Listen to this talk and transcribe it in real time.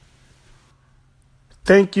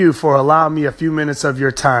Thank you for allowing me a few minutes of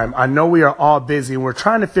your time. I know we are all busy and we're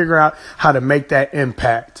trying to figure out how to make that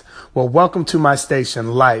impact. Well, welcome to my station,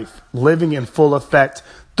 Life, Living in Full Effect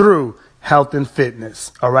through Health and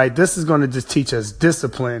Fitness. All right. This is going to just teach us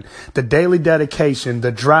discipline, the daily dedication,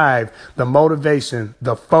 the drive, the motivation,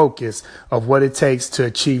 the focus of what it takes to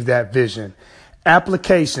achieve that vision.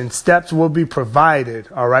 Application steps will be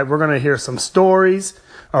provided. All right. We're going to hear some stories.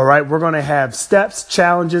 All right. We're going to have steps,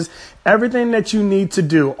 challenges, everything that you need to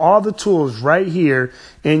do, all the tools right here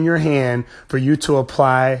in your hand for you to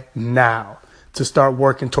apply now to start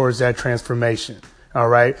working towards that transformation. All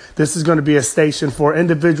right. This is going to be a station for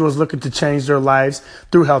individuals looking to change their lives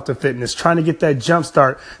through health and fitness, trying to get that jump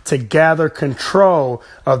start to gather control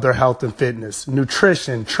of their health and fitness,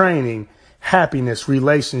 nutrition, training, happiness,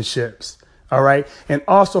 relationships. All right. And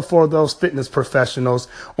also for those fitness professionals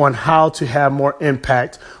on how to have more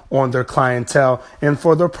impact on their clientele and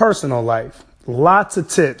for their personal life. Lots of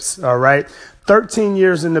tips. All right. 13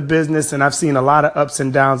 years in the business, and I've seen a lot of ups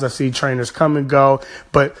and downs. I've seen trainers come and go.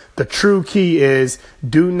 But the true key is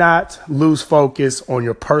do not lose focus on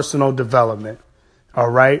your personal development. All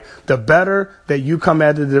right. The better that you come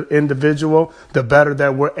at the individual, the better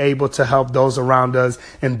that we're able to help those around us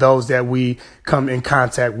and those that we come in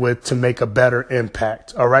contact with to make a better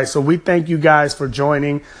impact. All right. So we thank you guys for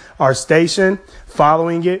joining our station,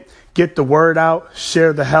 following it, get the word out,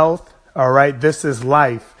 share the health. All right. This is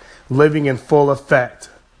Life, Living in Full Effect